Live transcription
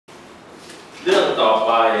เรื่องต่อไ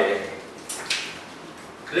ป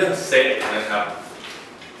เรื่องเซตนะครับ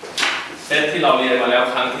เซตที่เราเรียนมาแล้ว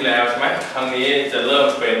ครั้งที่แล้วใช่ไหมครั้งนี้จะเริ่ม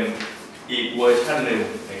เป็นอีกเวอร์ชันหนึ่ง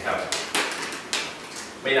นะครับ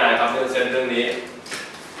ไม่นานครับเรื่องเซตเรื่องนี้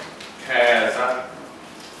แค่สัก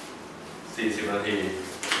40 นาที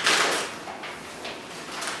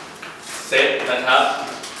เซตนะครับ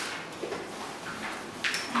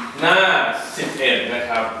หน้า11นะ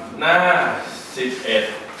ครับหน้า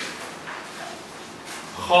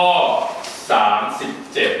11ข้อ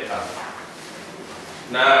37ครับ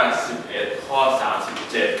หน้า11ข้อ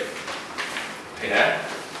37เห็นไหม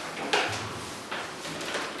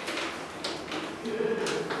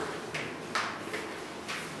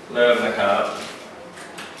เริ่มนะครับ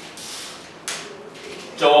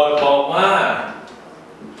โจทย์บอกว่า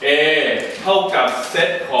A เท่ากับเซต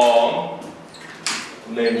ของ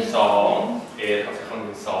1 2 A เท่ากับเซตของ1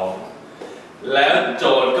 2แล้วโจ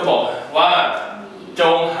ทย์ก็บอกว่าจ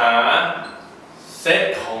งหาเซต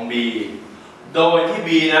ของ B โดยที่ B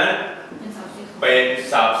นั้นเป็น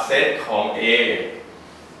สับเซตของ A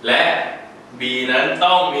และ B นั้น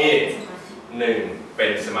ต้องมี1เป็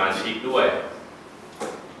นสมาชิกด้วย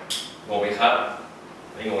งงไหมครับ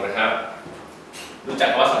ไม่งงนะครับรู้จัก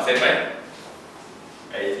คำว่าสับเซตไหม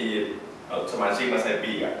ไอ้ที่เอาสมาชิกมาใส่ B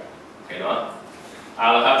อ่ะโอเคเนาะเอา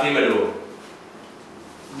ละครับที่มาดู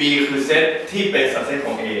B คือเซตที่เป็นสับเซตข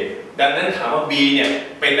อง A ดังนั้นถามว่า B เนี่ย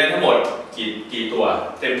เป็นได้ทั้งหมดกี่ตัว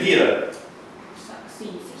เต็มที่เลย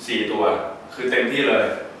4 ตัวคือเต็มที่เลย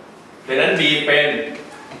ดังนั้น B เป็น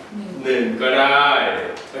1ก็ได้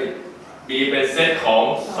B เป็นเซตของ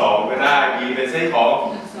2ก็ได้ B เป็นเซตของ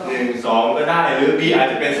1 2ก็ได้หรือ B อาจ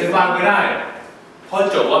จะเป็นเซตว่างก็ได้เพราะ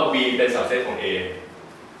โจทย์ว่า B เป็นสับเซตของ A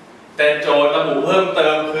แต่โจทย์ระบุเพิ่มเติ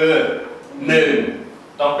มคือ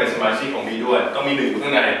1ต้องเป็นสมาชิกของ B ด้วยต้องมี1อยู่ข้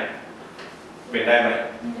างในเป็นได้ไหม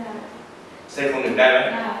ไม่ได้เซตของ1ได้ไหม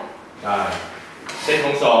ได้เซตข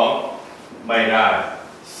อง2ไม่ได้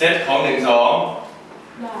เซตของ1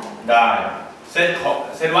 2ได้เซ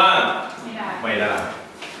ตว่างไม่ได้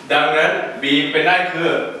ดังนั้น B เป็นได้คือ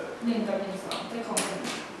1กับ1 2เซตของ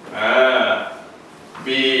1B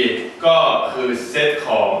ก็คือเซตข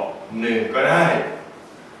อง1ก็ได้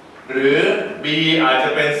หรือ B อาจจะ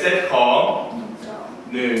เป็นเซตของ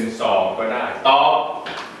1 2ก็ได้ตอบ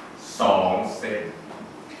2เซต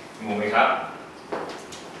งงไหมครับ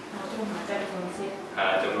หา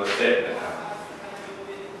จำนวนเซตนะครับ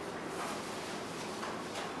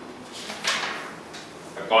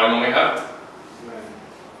ก่อนงงไหมครับ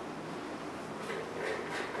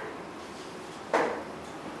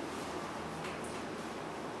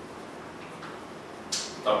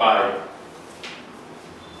ต่อไป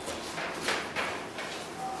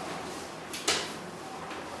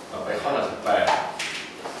ข้อ18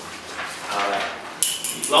เอาละ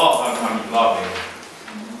อีกรอบทำอีกรอบหนึ่ง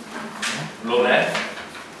รู้ไหม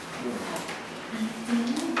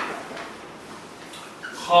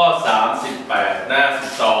ข้อ38หน้า12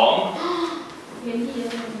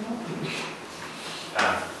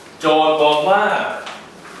โจทย์บอกว่า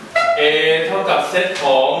A เท่ากับเซตข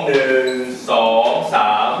อง1 2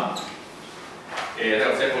 3 A เท่า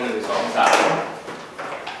กับเซตของ1 2 3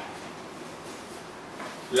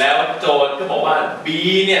แล้วโจทย์ก็บอกว่า B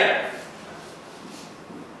เนี่ย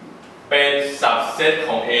เป็นสับเซตข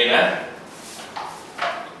อง A นะ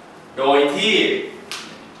โดยที่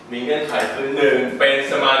มีเงื่อนไขคือ1เป็น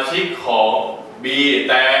สมาชิกของ B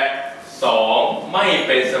แต่2ไม่เ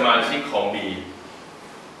ป็นสมาชิกของ B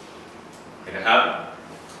เห็นนะครับ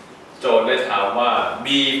โจทย์ได้ถามว่า B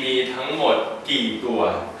มีทั้งหมดกี่ตัว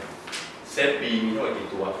เซต B มีทั้งหมดกี่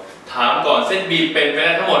ตัวถามก่อนเซต B เป็นไปไ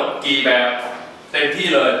ด้ทั้งหมดกี่แบบเต็มที่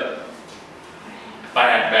เลย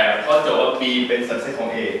8แบบเพราะโจทย์ว่า B เป็นสับเซตของ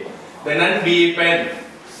A ดังนั้น B เป็น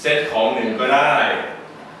เซตของ1ก็ได้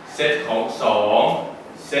เซตของ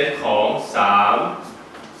2เซตของ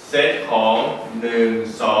3เซตของ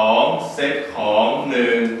1 2เซตของ1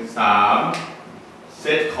 3เซ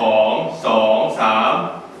ตของ2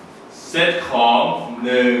 3เซตของ1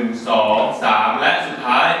 2 3และสุด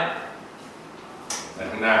ท้าย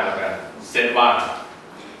ข้างหน้าแล้วกันเซตว่าง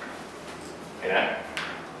เห็นไหม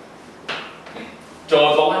โจท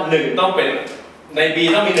ย์บอกว่า1ต้องเป็นใน B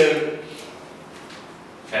ต้องมี1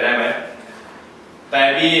ใช้ได้ไหมแต่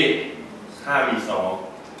B 5 B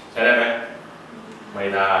 2ใช้ได้ไหมไม่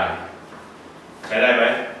ได้ใช้ได้ไหม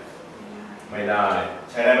ไม่ได้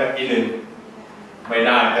ใช้ได้ไหม B 1ไม่ไ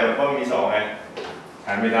ด้แต่เพราะมี2ไงใ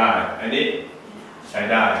ช้ไม่ได้อันนี้ใช้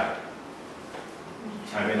ได้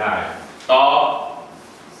ใช้ไม่ได้ตอบ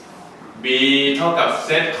B เท่ากับเซ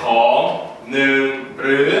ตของ1ห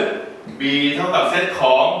รือ B เท่ากับเซตข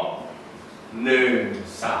อง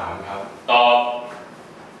1 3ครับตอบ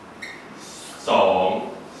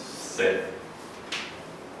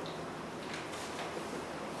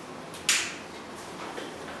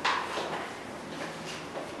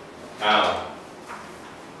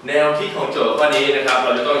วคิดของโจทย์ข้อนี้นะครับเร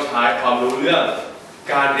าจะต้องใช้ความรู้เรื่อง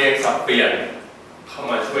การเรียงสับเปลี่ยนเข้า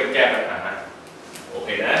มาช่วยแก้ปัญหาโอเค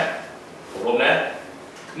นะผมนะ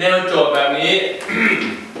แนวโจทย์แบบนี้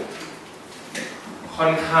ค่อ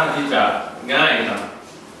นข้างที่จะง่ายครับ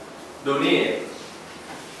ดูนี่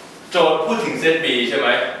โจทย์พูดถึงเซต B ใช่ไหม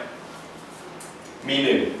มี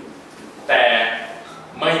1แต่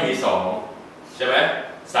ไม่มี2ใช่ไหม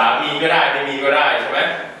3มีก็ได้ไม่มีก็ได้ใช่ไหม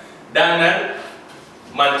ดังนั้น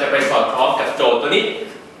มันจะไปสอดคล้องกับโจทย์ตัวนี้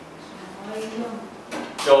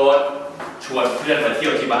โจทย์ชวนเพื่อนมาเที่ย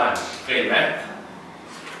วที่บ้านเคยเห็นไหม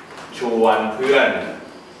ชวนเพื่อน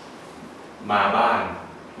มาบ้าน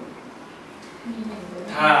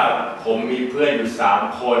ถ้าผมมีเพื่อนอยู่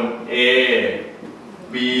3คน A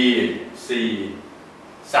B C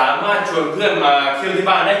สามารถชวนเพื่อนมาเที่ยวที่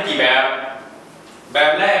บ้านได้กี่แบบแบ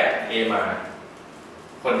บแรก A มา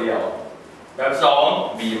คนเดียวแบบ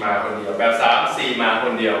2 B มาคนเดียวแบบ3 C มาค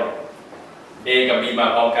นเดียว A กับ B มา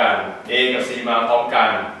พร้อมกัน A กับ C มาพร้อมกัน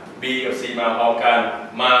B กับ C มาพร้อมกัน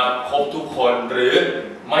มาครบทุกคนหรือ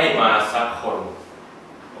ไม่มาสักคน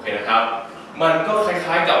โอเคนะครับมันก็ค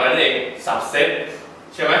ล้ายๆกับนั่นเองสับเซต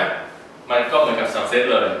ใช่ไหมมันก็เหมือนกับสับเซต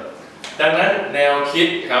เลยดังนั้นแนวคิด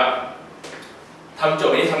ครับทำโจ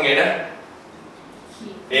ทย์นี้ทำไงนะ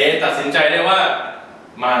A ตัดสินใจได้ว่า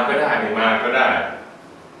มาก็ได้ไม่มาก็ได้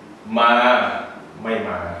มาไม่ม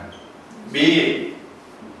า B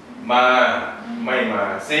มาไม่มา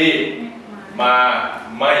C มา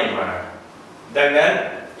ไม่มาดังนั้น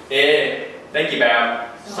A ได้กี่แบบ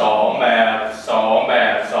2แบบ2แบ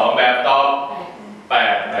บ2แบบตอบ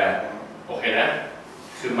8แบบโอเคนะ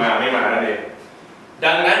คือมาไม่มานั่นเอง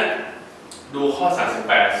ดังนั้นดูข้อ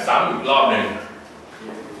38ซ้ำอีกรอบหนึ่ง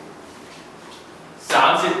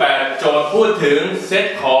38โจทย์พูดถึงเซต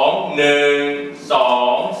ของ1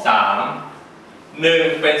 2 3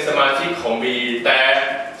 1เป็นสมาชิกของ B แต่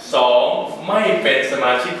2ไม่เป็นสม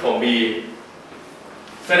าชิกของ B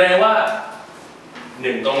แสดงว่า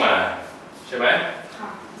1ต้องมาใช่ไหม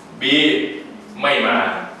B ไม่มา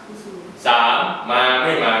3มาไ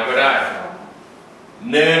ม่มาก็ได้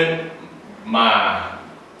1มา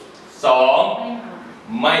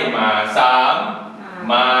2ไม่มา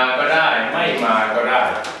3มาก็ได้ไม่มาก็ได้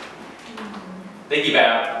ได้กี่แบ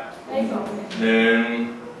บ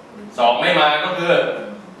1 2ไม่มาก็คือ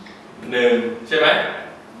1ใช่ไหม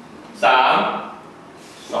3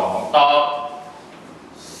 2ตอบ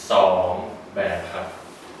2แบบครับ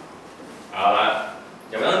เอาละอ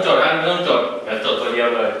ย่าไม่ต้องจดนะไม่ต้องจดแต่จดตัวเดียว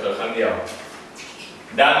เลยจดครั้งเดียว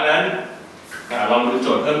ดังนั้นลองดูโจ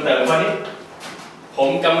ทย์เพิ่มเติมข้อนี้ผม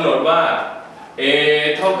กำหนดว่า A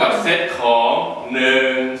เท่ากับเซตของ1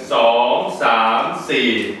 2 3 4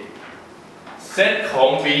เซตของ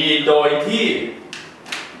B โดยที่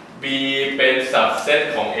B เป็นสับเซต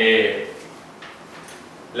ของ A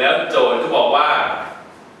แล้วโจทย์ก็บอกว่า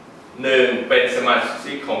1เป็นสมา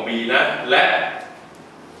ชิกของ B นะและ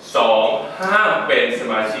2ห้ามเป็นส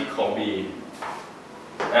มาชิกของ B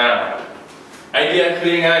ไอเดียคื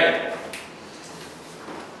อยังไง1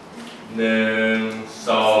 2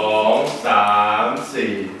 3 4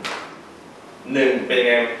 1เป็น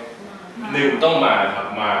ไง1ต้องมาครับ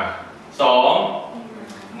มา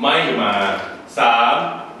2ไม่มา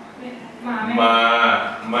3มา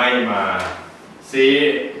ไม่มา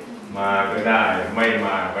4มาก็ได้ไม่ม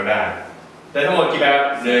าก็ได้แต่ทั้งหมดกี่แบบ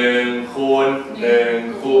1คูณ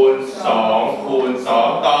1คูณ2คูณ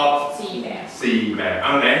2ตอบ4แบบเอ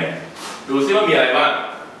าไหนดูซิว่ามีอะไรบ้าง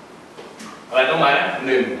อะไรต้องมานะ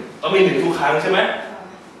1ต้องมี1ทุกครั้งใช่ไหม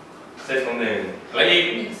เซตของ1อะไรอีก1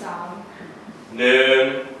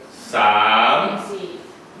 3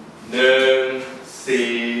 1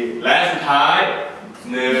 4และสุดท้าย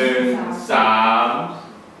1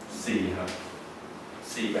 3 4ครับ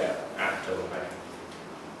4แบบจดลงไป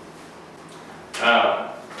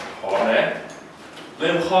ขอนะเ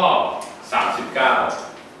ริ่มข้อ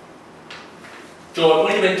39โจทย์พวก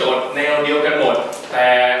นี้เป็นโจทย์แนวเดียวกันหมดแต่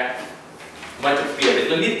มันจะเปลี่ยนไป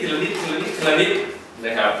ทีละนิดทีละนิดทีละนิดทีละนิดน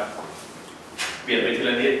ะครับเปลี่ยนไปที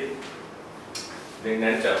ละนิดดัง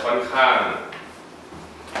นั้นจะค่อนข้าง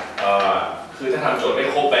คือถ้าทำโจทย์ไม่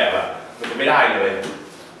ครบแบบมันจะไม่ได้เลย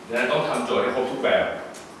ดังนั้นต้องทำโจทย์ให้ครบทุกแบบ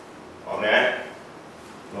พร้อมนะ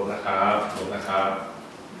ลงนะครับลงนะครับ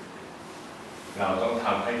เราต้องท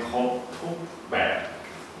ำให้ครบทุกแบบ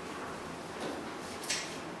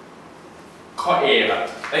ข้อ A แบบ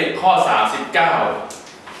ข้อ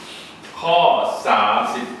39ข้อ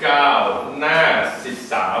39หน้า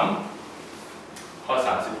13ข้อ39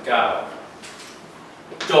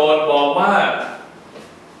โจทย์บอกว่า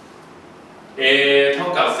A เท่า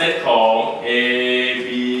กับเซตของ A B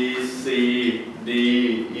C D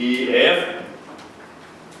E F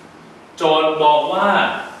โจทย์บอกว่า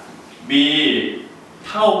b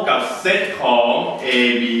เท่ากับเซตของ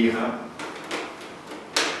ab ครับ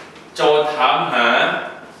โจทย์ถามหา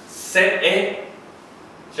เซต x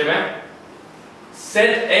ใช่ไหมเซ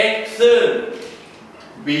ต x ซึ่ง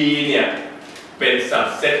b เนี่ยเป็นสับ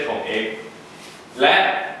เซตของ x และ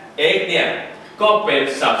x เนี่ยก็เป็น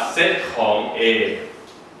สับเซตของ a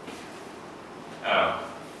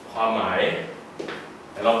ความหมาย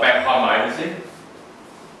เราแปลความหมายดูสิ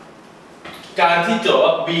การที่โจทย์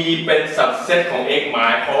ว่า b เป็นสับเซตของ x หมา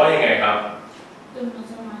ยเพราะว่ายังไงครับจำนวน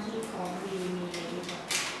สมาชิกของ b มี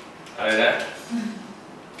อะไรนะ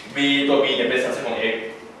b ตัว b เนี่ยเป็นสับเซตของ x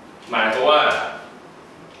หมายเพราะว่า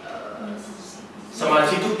สมา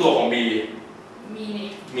ชิกทุกตัวของ b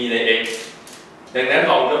มีใน x ดังนั้น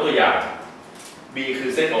ลองยกตัวอย่าง b คือ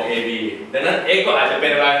เซตของ ab ดังนั้น x ก็อาจจะเป็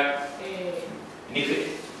นอะไร a นี่คือ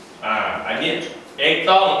อันนี้ x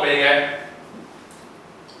ต้องเป็นยังไง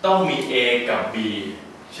ต้องมี a กับ b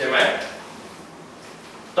ใช่ไหม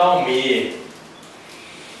ต้องมี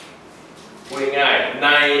พูดง่ายใน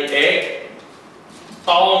x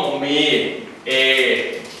ต้องมี a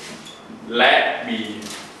และ b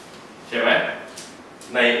ใช่ไหม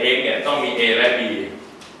ใน x เนี่ยต้องมี a และ b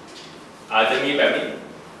อาจจะมีแบบนี้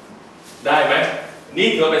ได้ไหมนี่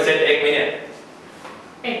ถือว่าเป็นเซต x ไหมเนี่ย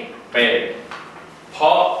เป็นเพร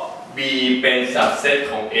าะ b เป็นสับเซต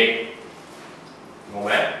ของ x งงไ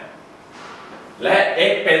หมและ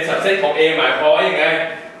x เป็นสับเซตของ a หมายความว่ายังไง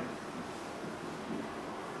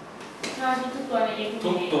ทุกตัวใน x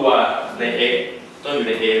ทุกตัวใน x ต้องอยู่ใ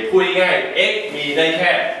น a พูดง่ายๆ x มีได้แ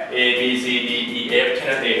ค่ a b c d e f แค่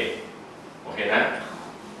นั้นเองโอเคนะ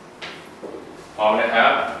พร้อมนะครั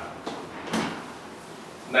บ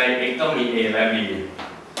ใน x ต้องมี a และ b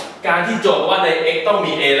การที่โจทย์ว่าใน x ต้อง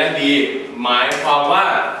มี a และ b หมายความว่า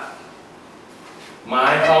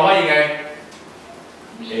ยังไง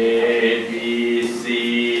a b c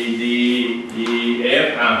d e f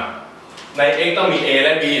ใน x ต้องมี a แล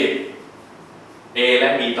ะ b a และ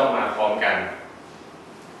b ต้องมาพร้อมกัน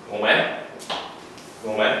งงไห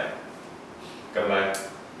มกับอะไร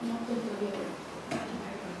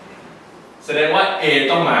แสดงว่า a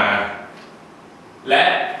ต้องมาและ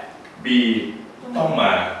b ต้องม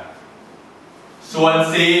าส่วน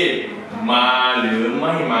c มาหรือไ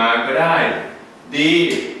ม่มาก็ได้ d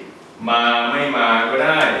มาไม่มาก็ไ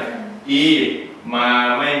ด้ e มา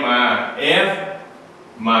ไม่มา f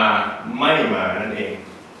มาไม่มานั่นเอง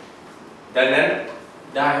ดังนั้น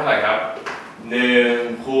ได้เท่าไหร่ครับ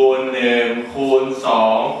1คูณ1คูณ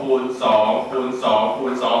2คูณ2คูณ2คู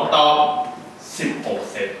ณ2ตอบ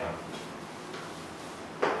16เซตครับ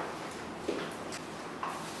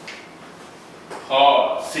ข้อ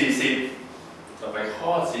40ต่อไปข้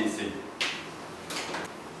อ40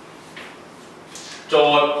โจ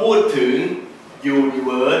ทย์พูดถึง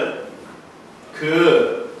universe คือ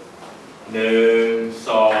1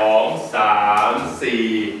 2 3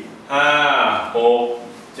 4 5 6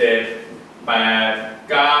 7 8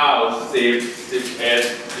 9 10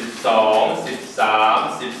 11 12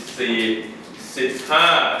 13 14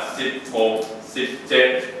 15 16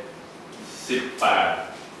 17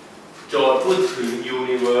 18โจทย์พูดถึง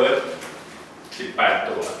universe 18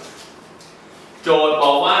 ตัวโจทย์บ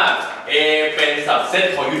อกว่า A เป็นสับเซต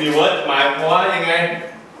ของ universe หมายความว่ายังไง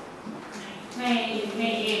ใน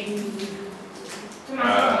A สมา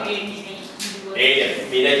ชิกของ A มีใน A เนี่ย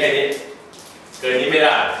มีได้แค่นี้เกินนี้ไม่ไ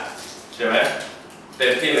ด้ใช่ไหมเต็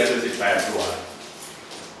มที่เลยคือ18 ตัว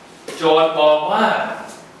โจทย์บอกว่า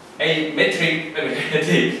ไอ้เมทริก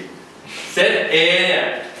เซต A เนี่ย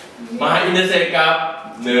มาอินเตอร์เซกกับ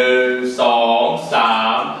1 2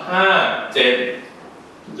 3 5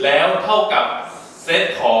 7แล้วเท่ากับเซต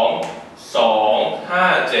ของ2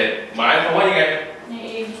 5 7หมายความว่ายังไงใน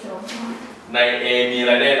A มี2ใน A มีอะไ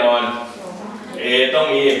รแน่นอน A ต้อง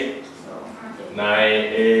มีใน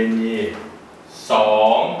A มี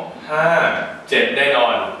2 5 7แน่นอ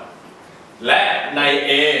นและใน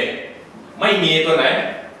A ไม่มีตัวไหน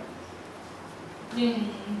1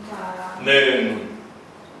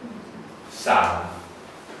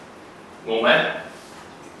 3งงไหม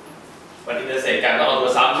วันนี้จะเสร็จการต้องเอาตั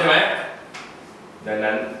วซ้ำใช่ไหมดัง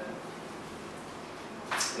นั้น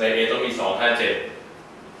ใน A ต้องมี2 5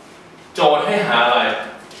 7โจทย์ให้หาอะไร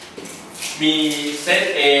มีเซต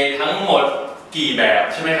A ทั้งหมดกี่แบบ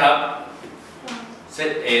ใช่ไหมครับเซ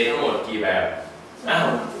ต A ทั้งหมดกี่แบบ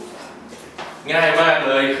ง่ายมากเ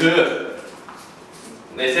ลยคือ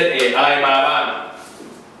ในเซต A อะไรมาบ้าง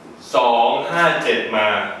2 5 7มา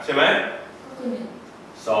ใช่ไหม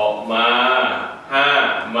2มา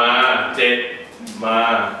5มา7มา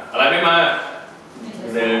อะไรไม่มา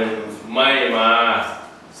1ไม่มา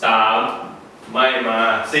3 ไม่มา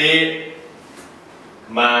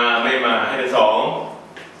4มาไม่มาให้เป็น2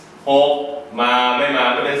 6มาไม่มา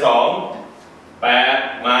ก็เป็น2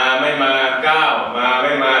 8มาไม่มา9มาไ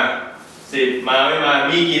ม่มา10มาไม่มา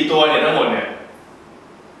มีกี่ตัวเนี่ยทั้งหมดเนี่ย1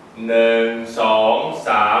 2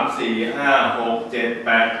 3 4 5 6 7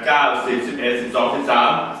 8 9 10 11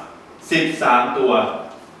 12 13ตัว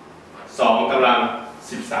2กำลัง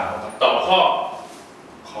13ครับตอบข้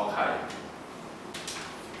อไข่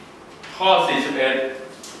ข้อ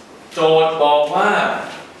41โจทย์บอกว่า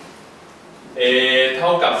A เท่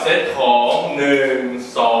ากับเซตของ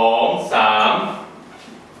1 2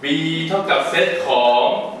 3 B เท่ากับเซตของ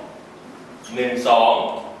1 2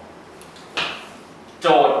โจ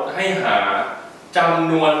ทย์ให้หาจ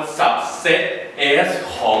ำนวนสับเซต S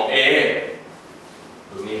ของ A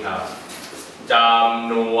ดูนี่ครับจ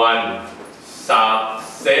ำนวนสับ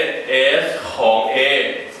เซต S ของ A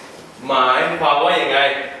หมายความว่าอย่างไง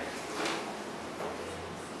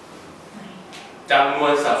จำนว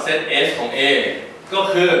นสับเซต S ของ A ก็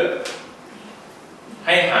คือใ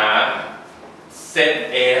ห้หาเซต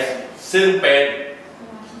S ซึ่งเป็น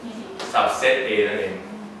สับเซต A นั่นเอง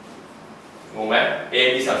งงไหม A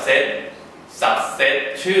มีสับเซต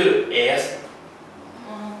ชื่อ S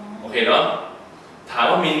โอเคเนาะถาม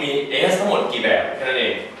ว่ามี S ทั้งหมดกี่แบบแค่นั้นเอ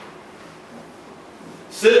ง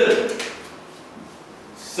ซึ่ง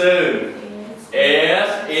S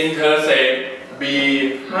intersect B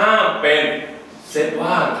ห้ามเป็นเซต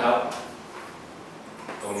ว่างครับ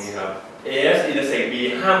ตรงนี้ครับ S intersect B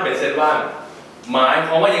ห้ามเป็นเซตว่างหมายค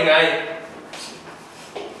วามว่ายังไง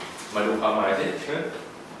มาดูความหมายสิ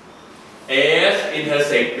S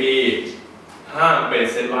intersect B ห้ามเป็น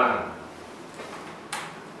เซตว่าง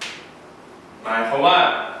หมายความว่า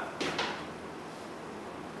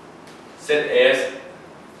เซต S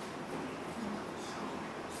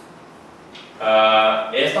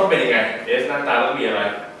S ต้องเป็นยังไง S หน้าตาต้องมีอะไร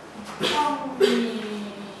ต้องมี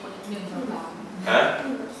1 กับ 2ฮะ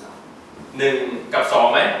1 กับ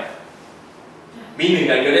 2ไหมมี1อ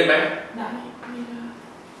ย่างเดียวได้ไหมได้ไม่ได้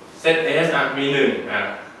เซต S มี11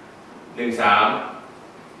 3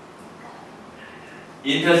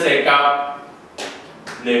 intersect กับ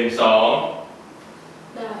1 2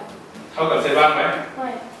ได้เท่ากับเซตว่างไหมไม่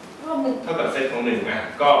เท่ากับเซตของ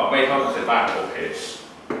1ก็ไม่เท่ากับเซตว่างโอเค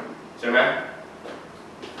ใช่ไหม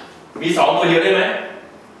มี2ตัวเดียวได้ไหม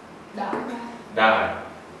ได้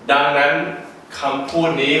ดังนั้นคำพูด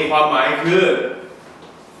นี้ความหมายคือ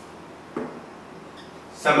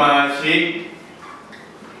สมาชิก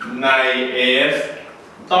ใน S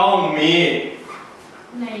ต้องมี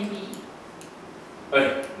ใน B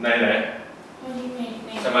ในไหน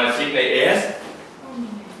สมาชิกใน S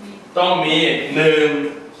ต้องมี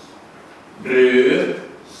1หรือ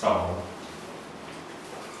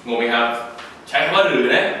2งงไหมครับใช้คำว่าหรือ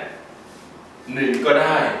นะ1ก็ไ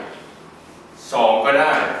ด้2ก็ไ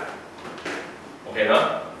ด้โอเคเนาะ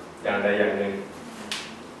อย่างใดอย่างหนึ่ง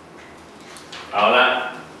เอาละ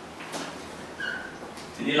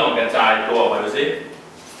ทีนี้ลองกระจายตัวออกมาดูสิ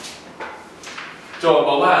โจทย์บ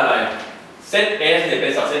อกว่าอะไรเซต S เนี่ยเป็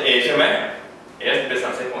นสับเซต A ใช่ไหม S เป็นสั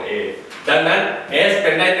บเซตของ A ดังนั้น S เป็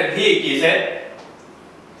นได้เต็มที่กี่เซต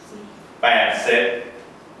8เซต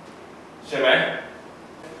ใช่ไหม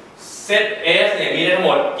เซต S เนี่ยมีได้ทั้งห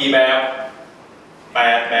มดกี่แบบ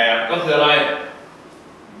8แบบก็คืออะไร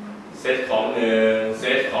เซตของ1เซ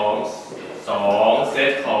ตของ2เซ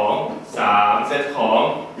ตของ3เซตของ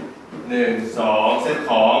1 2เซต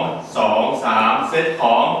ของ2 3เซตข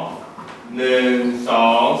อง1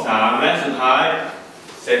 2 3และสุดท้าย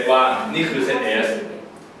เซตว่างนี่คือเซต S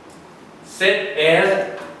เซต S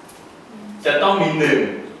จะต้องมี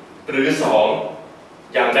1หรือ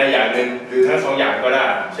2อย่างใดอย่างหนึ่งหรือทั้ง2อย่างก็ได้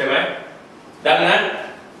ใช่ไหมดังนั้น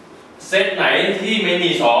เซตไหนที่ไม่มี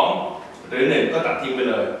2หรือ1ก็ตัดทิ้งไป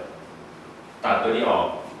เลยตัดตัวนี้ออก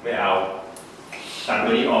ไม่เอาตัดตั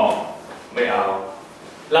วนี้ออกไม่เอา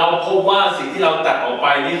เราพบว่าสิ่งที่เราตัดออกไป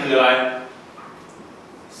นี่คืออะไร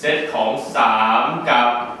เซตของ3กับ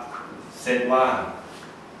เซตว่าง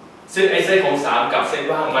ซึ่งไอ้เซตของ3กับเซต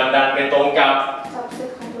ว่างมันดันไปตรงกับเซต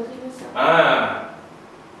ของตัวที่ไม่ซ้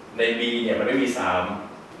ำใน B เนี่ยมันไม่มี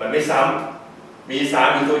3มันไม่ซ้ำมี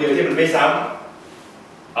3อยู่ตัวเดียวที่มันไม่ซ้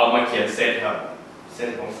ำเอามาเขียนเซตครับเซต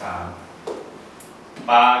ของ3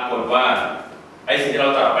ปรากฏว่าไอ้สิ่งที่เรา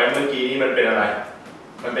ตัดไปเมื่อกี้นี้มันเป็นอะไร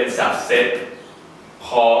มันเป็นสับเซต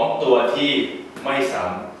ของตัวที่ไม่ซ้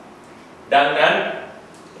ำดังนั้น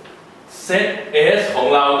เซต S ของ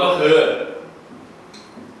เราก็คือ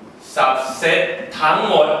สับเซตทั้ง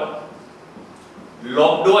หมดล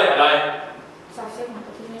บด้วยอะไรสับเซตของ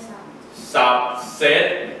ตัวที่ไม่ซ้ำสับเซต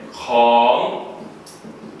ของ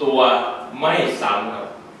ตัวไม่ซ้ำครับ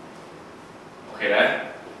เคนะ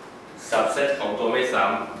subset ของตัวไม่ซ้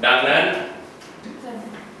ำดังนั้น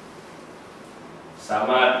สา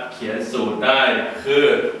มารถเขียนสูตรได้คือ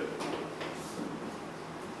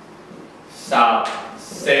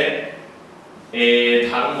subset A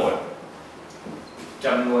ทั้งหมดจ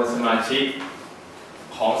ำนวนสมาชิก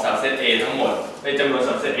ของ subset A ทั้งหมดในจำนวน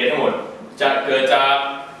subset A ทั้งหมดจะเกิดจาก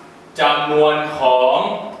จำนวนของ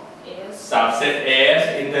subset S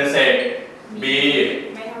intersect B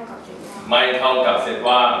ไม่เท่ากับเซต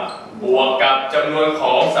ว่างบวกกับจำนวนข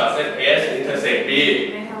อง subset S intersect B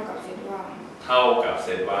ไม่เท่ากับเซตว่าง เท่ากับเซ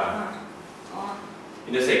ตว่าง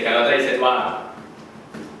intersect กันแล้วได้เซตว่าง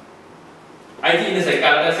ไอ้ที่ intersect กั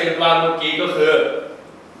นแล้วได้เซตว่างเมื่อกี้ก็คือ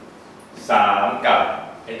3กับ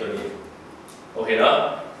ไอ้ตัวนี้โอเคเนาะ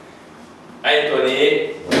ไอ้ตัวนี้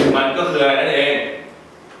มันก็คืออะไรนั่นเอง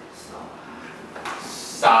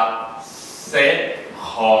subset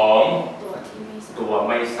ของตัวไ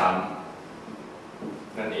ม่ซ้ำ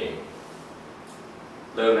นั่นเอง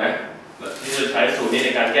เริ่มนะที่จะใช้สูตรนี้ใน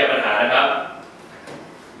การแก้ปัญหานะครับ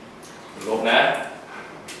ลบนะ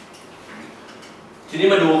ทีนี้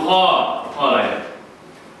มาดูข้ออะไร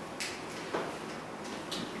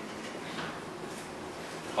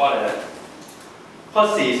ข้ออะไรนะข้อ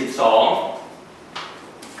42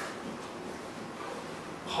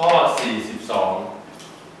ข้อ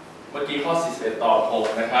42เมื่อกี้ข้อ41ตอบ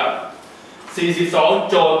6นะครับ42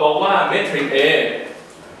โจทย์บอกว่าเมทริก A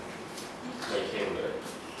ไม่เข้มเลย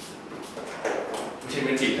ไม่ใช่เม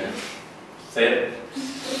ทริกนะเซ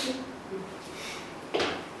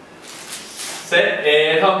ต A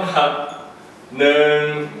เท่ากับ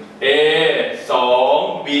1 A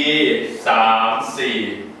 2 B 3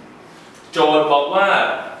 4โจทย์บอกว่า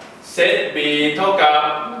เซต B เท่ากับ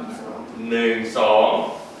1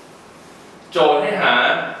 2โจทย์ให้หา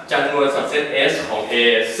จำนวน subset S ของ A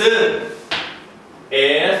ซึ่ง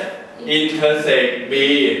S intersect B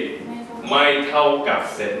ไม่เท่ากับ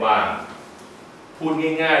เซตว่างพูด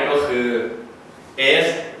ง่ายๆก็คือ S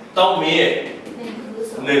ต้องมี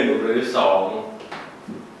1 หรือ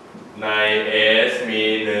 2ใน S มี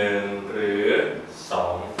1 หรือ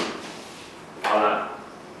 2เอาละ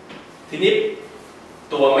ทีนี้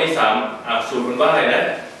ตัวไม่ซ้ำสูตรมันว่าอะไรนะ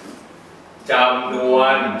จำนว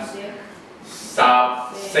น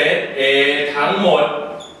subset A ทั้งหมด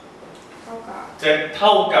จะเท่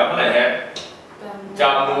ากับเท่าไหร่ฮะจ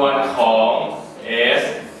ำนวนของ S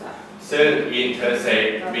ซึ่ง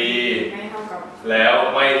intersect B แล้ว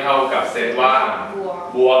ไม่เท่ากับเซตว่าง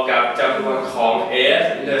บวกกับจำนวนของ S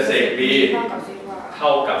intersect B เท่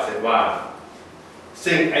ากับเซตว่าง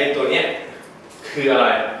ซึ่งไอตัวเนี้ยคืออะไร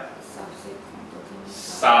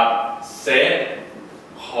subset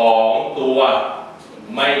ของตัว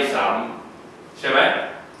ไม่ซ้ำใช่ไหม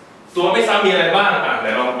ตัวไม่ซ้ำมีอะไรบ้างเดี๋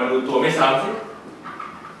ยวเรามาดูตัวไม่ซ้ำสิ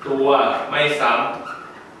ตัวไม่ซ้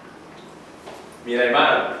ำมีอะไรบ้า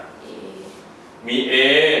งมี A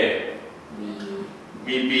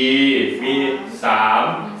มี B มี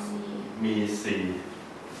 3 มี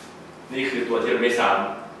 4นี่คือตัวที่ไม่ซ้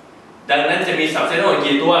ำดังนั้นจะมีสับเซตทั้งหมด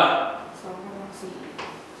กี่ตัว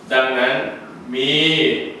ดังนั้นมี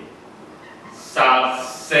สับ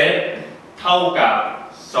เซตเท่ากับ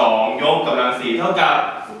2 ยกกำลัง 4เท่ากับ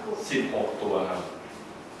16 ตัวครับ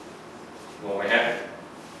งงไหมฮะ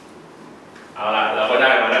เอาล่ะเราก็ได้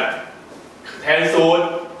มาแล้วแทนสูตร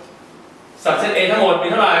สับเซต A ทั้งหมดมี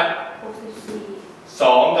เท่าไหร่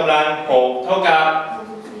2 กำลัง 6เท่ากับ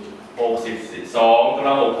64 2 กำ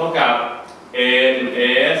ลัง 6เท่ากับ N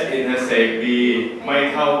S intersect B ไม่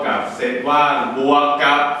เท่ากับเซตว่างบวก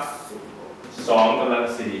กับ2 กำลัง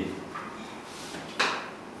 4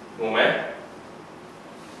งงไหม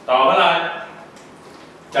ต่อเมื่อไหร่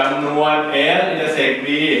จำนวน S intersect B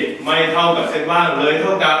ไม่เท่ากับเซตว่างเลยเท่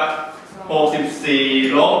ากับ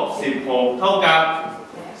64 ลบ 16 เท่ากับ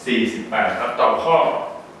48ครับตอบข้อ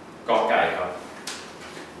กอไก่ครับ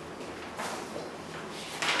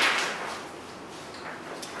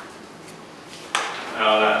เอา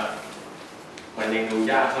ละมันยังดู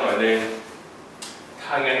ยากสักหน่อยนึง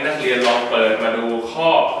ถ้างั้นนักเรียนลองเปิดมาดูข้อ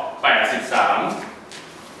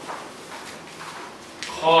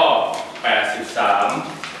83ข้อ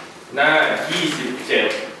83หน้า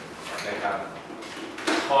27นะครับ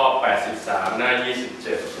ข้อ83หน้า27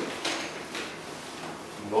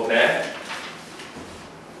ลบนะ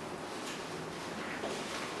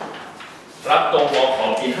รับตรงวของ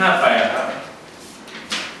ปี58ครับ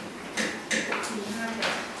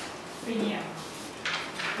ปีนี้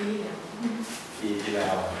ปีที่แล้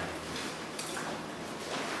ว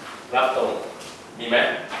รับตรงมีไหม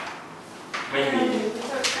ไม่มี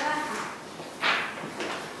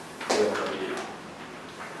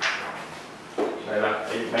ไหนล่ะไ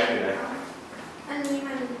อ้แม่อยู่ไหน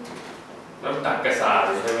น้ำตักกระสา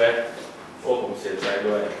ใช่ไหมโอ้ผมเสียใจ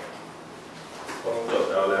ด้วยต้องจด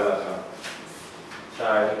เอาแล้วครับใช่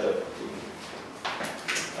ต้องจดจริง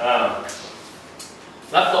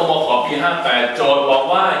รับตัวมขปี58โจทย์บอก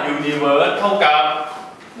ว่า universe เท่ากับ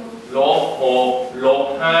-6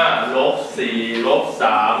 -5 -4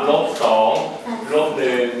 -3 -2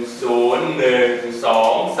 -1 0 1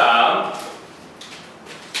 2 3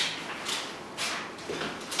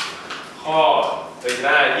ข้อเป็นห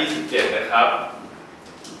น้า27นะครับ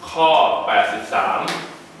ข้อ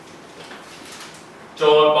83โจ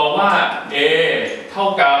ทย์บอกว่า a เท่า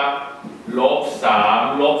กับ-3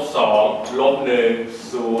 -2 -1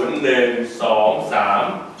 0 1 2 3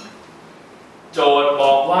โจทย์บ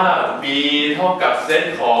อกว่า b เท่ากับเซต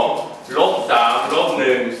ของ-3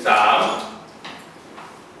 -1 3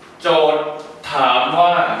โจทย์ถามว่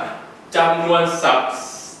าจำนวน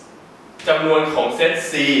ของเซต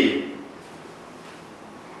c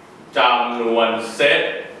จำนวนเซต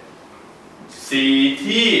c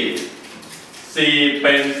ที่ c เ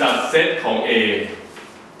ป็นสับเซตของ a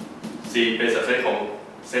c เป็นสับเซตของ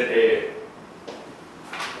เซต a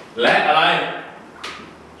และอะไร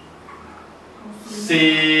c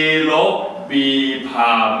ลบ b พ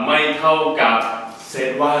ามไม่เท่ากับเซต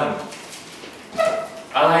ว่าง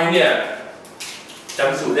อะไรเนี่ยจ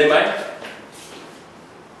ำสูตรได้ไหม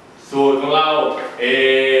สูตรของเรา a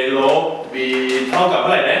ลบ b เท่ากับเท่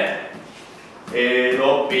าไหร่นะ a ล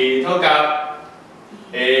บ b เท่ากับ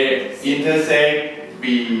a intersect b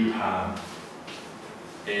พาม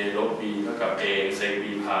a ลบ b เท่ากับ a intersect b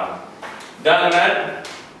พามดังนั้น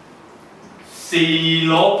c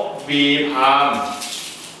ลบ b พาม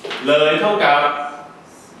เลยเท่ากับ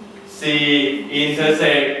c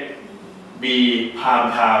intersect b พาม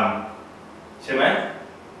พามใช่ไหม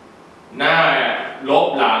หน้าลบ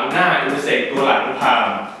หลังหน้า intersect ตัวหลังพาม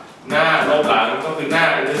หน้าลบหลังก็คือหน้า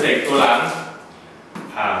intersect ตัวหลัง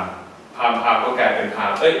พามพามก็กลายเป็นพา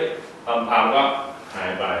มพามก็หาย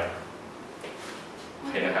ไปโอเ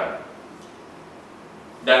คนะครับ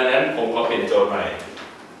ดังนั้นผมขอเปลี่ยนโจทย์ใหม่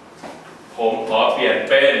ผมขอเปลี่ยน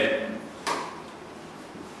เป็น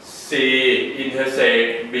c intersect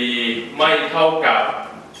b ไม่เท่ากับ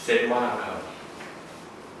เซตว่างครับ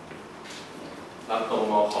รับตรง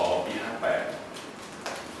มขปี58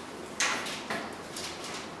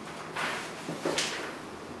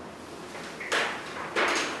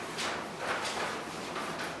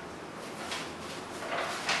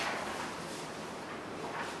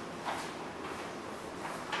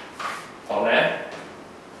พร้อมนะ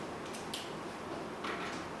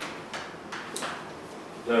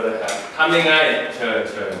เริ่มเลยครับทำยังไงเชิญ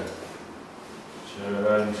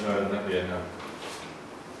นักเรียนครับ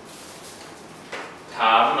ถ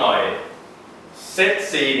ามหน่อยเซต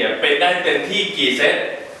C เนี่ยเป็นได้เต็มที่กี่เซต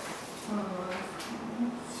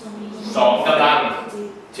2 กำลัง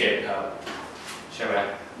 7ครับใช่ไหม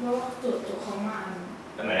แล้วจุดของมัน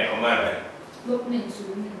อันไหนของมันไหน-1 0 1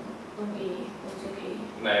ตรง A ตรงเซต A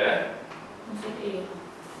ไหนนะตรงเซต A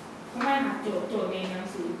ก็ไม่หาโจทย์ในหนัง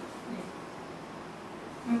สือ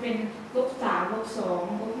มันเป็น-3 -2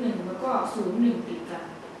 -1 แล้วก็0 1ติดกัน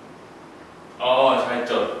อ๋อใช่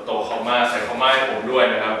จดตัวคอมมาใส่คอมมาให้ผมด้วย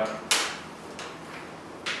นะครับ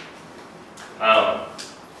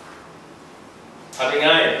ทำยังไง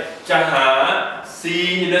จะหา c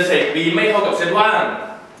intersect b ไม่เท่ากับเซตว่าง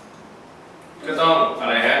ก็ต้องอะ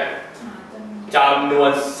ไรฮะจำนว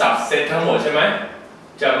นสับเซตทั้งหมดใช่ไหม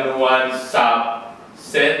จำนวนสับ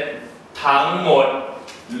เซตทั้งหมด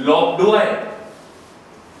ลบด้วย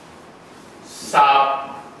สับ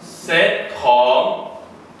เซตของ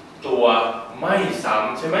ตัวไม่ซ้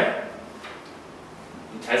ำใช่ไหม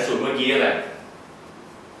ใช้สูตรเมื่อกี้แหละ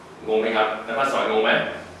งงไหมครับนักภาษาสอนงงไหม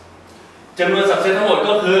จำนวนสับเซตทั้งหมด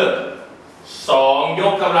ก็คือ2 ย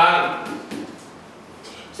กกำลัง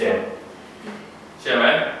 7ใช่ไหม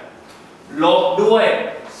ลบด้วย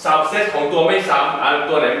สับเซตของตัวไม่ซ้ำ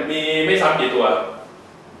ตัวไหนมีไม่ซ้ำกี่ตัว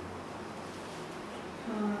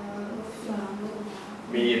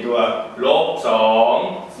มีตัว-2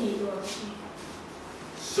 4 ตัว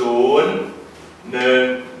0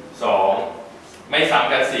 1 2ไม่ซ้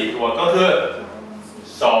ำกัน4ตัวก็คือ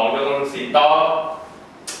2 ยกกำลัง 4ต่อ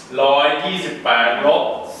128 ลบ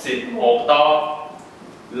 16 ต่อ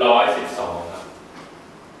 112ครับ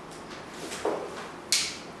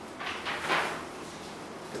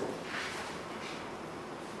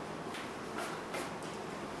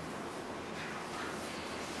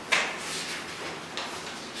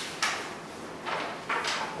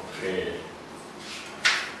โอเค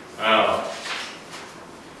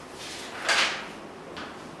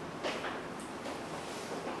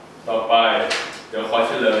ต่อไปเดี๋ยวขอเ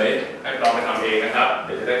ฉลยให้เราไปทำเองนะครับ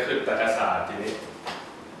เดี๋ยวจะได้ขึ้นตรรกศาสตร์ทีนี้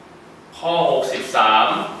ข้อ63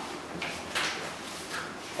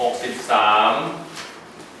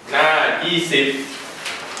หน้า20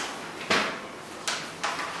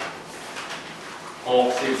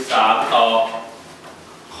 63ต่อ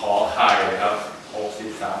ขอไข่ครับ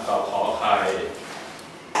63ต่อขอไข่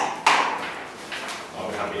เอาไป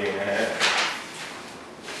ทำเองนะฮะ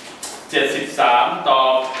73ต่อ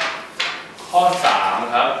ข้อ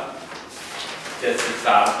3ครับ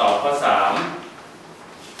73ต่อข้อ3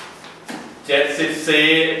 74เ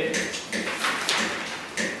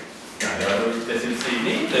ดี๋ยวเราดู74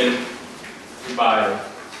นิดนึงอธิบาย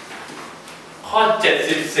ข้อ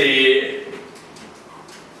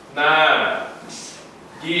74หน้า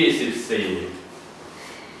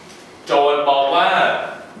24โจทย์บอกว่า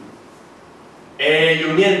A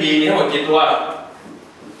Union B มีทั้งหมดกี่ตัว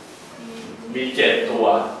มี7ตัว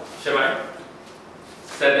ใช่ไหม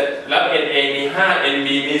แล้ว NA มี5 NB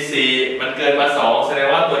มี4มันเกินมา2แสดง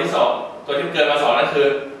ว่าตัวที่2ตัวที่เกินมา2นั่นคือ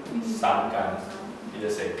3กันที่จะ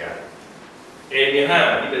เสร็จกัน A มี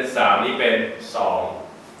5นี่เป็น3นี่เป็น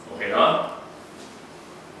2โอเคเนาะ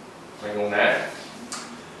ไม่งงนะ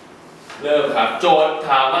เริ่มครับโจทย์ถ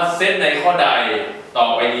ามว่าเซตในข้อใดต่อ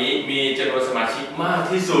ไปนี้มีจำนวนสมาชิกมาก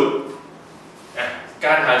ที่สุดก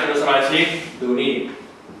ารหาจำนวนสมาชิกดูนี่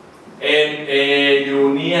NA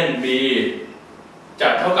Union B จะ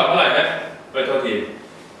เท่ากับเท่าไหร่นะไปโทษที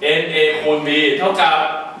NA คูณ B เท่ากับ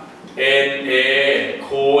NA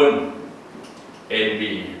คูณ NB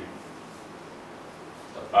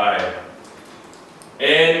ต่อไป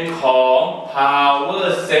N ของ power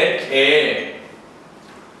set A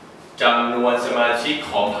จำนวนสมาชิก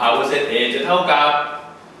ของ power set A จะเท่ากับ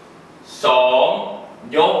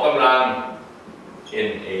2ยกกำลัง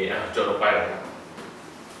NA จดลงไปเลยครับ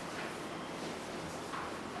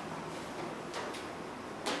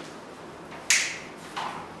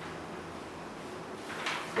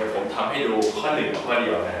เดี๋ยวผมทำให้ดูข้อ1กับข้อเดี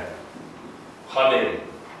ยวนะข้อ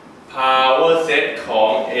1 power set ขอ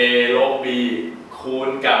ง A ลบ B คูณ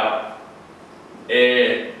กับ A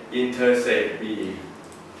intersect B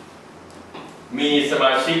มีสม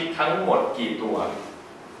าชิกทั้งหมดกี่ตัว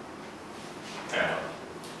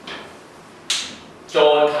โจ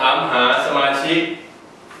ทย์ถามหาสมาชิก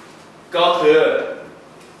ก็คือ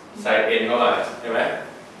ใส่ n เข้าไปใช่ไหม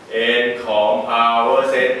n ของ power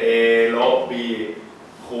set A ลบ B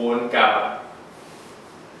คูณกับ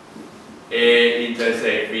A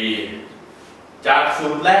intersect B จากสู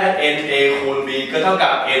ตรแรก NA คูณ B ก็เท่ากั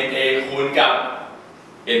บ NA คูณกับ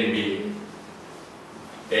NB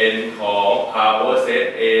n ของ power set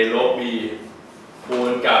A ลบ B คู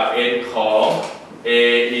ณกับ n ของ A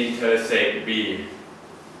intersect B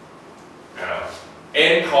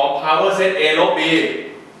n ของ power set A ลบ B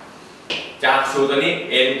จากสูตรตัวนี้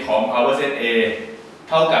n ของ power set A เ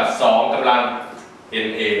ท่ากับ2กำลัง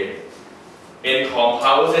NA n ของ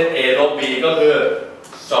power set A ลบ B ก็คือ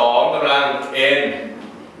2กำลัง n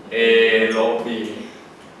A ลบ B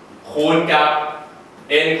คูณกับ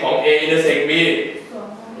n ของ A intersect B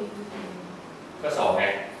ก็2ไง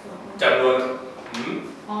จำนวน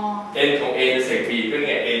n ของ A intersect B ก็ไ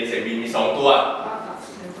ง A intersect B มี2ตัว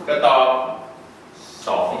ก็ตอบ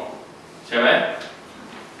2ใช่ไหม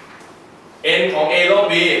n ของ A ลบ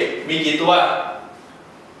B มีกี่ตัว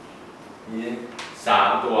มี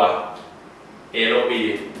3ตัว A ลบ B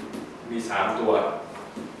มี3ตัว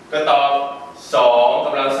ก็ตอบ2ก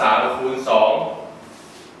ำลัง3คูณ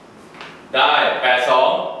2ได้8 2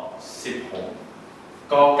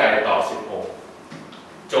 16ก็ไก่ตอบ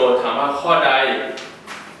16โจทย์ถามว่าข้อใด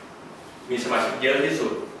มีสมาชิกเยอะที่สุ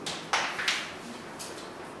ด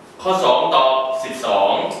ข้อ2ตอบ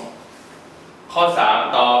12ข้อ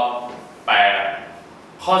3ตอบ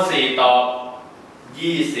8ข้อ4ตอบ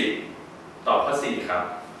20ตอบข้อ4ครับ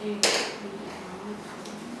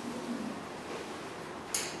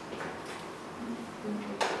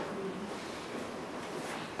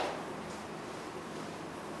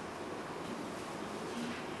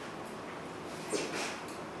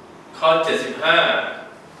ข้อ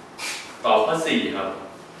75ตอบข้อ4ครับ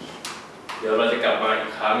เดี๋ยวเราจะกลับมาอี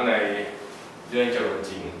กครั้งในเรื่องจำนวน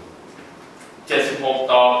จริง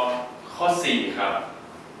76ตอบข้อ4ครับ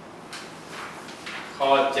ข้อ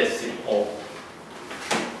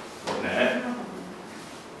76นะ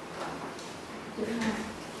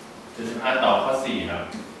75ตอบข้อ4ครับ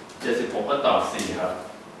76ก็ตอบ4ครับ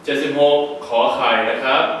76ขอไข่นะค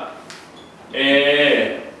รับ A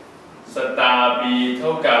สตาร์ B เท่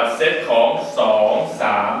ากับเซตของ2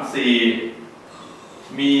 3 4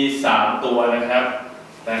มี3ตัวนะครับ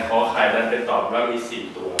แต่ขอไข่ดันไปตอบว่ามี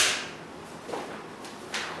4ตัว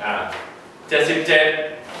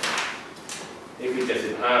77 นี่คือ7576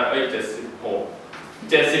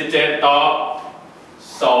 77ตอบ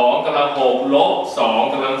2กำลัง6ลบ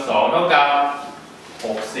2กำลัง2เท่ากับ60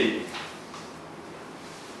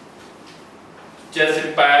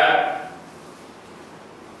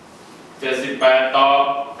 78ตอบ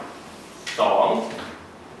2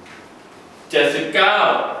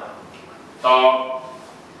 79ตอบ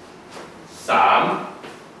3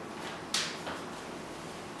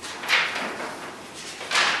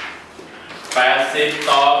 80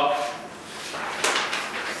ตอบ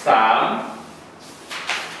3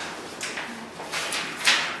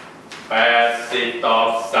 80ตอบ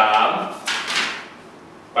3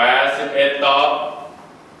 81ตอบ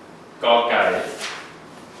กอไก่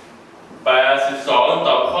82ต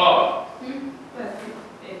อบข้อ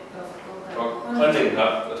ข้อ1ครั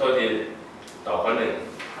บขอโทษทีตอบข้อ1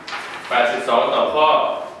 82ตอบข้อ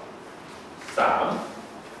3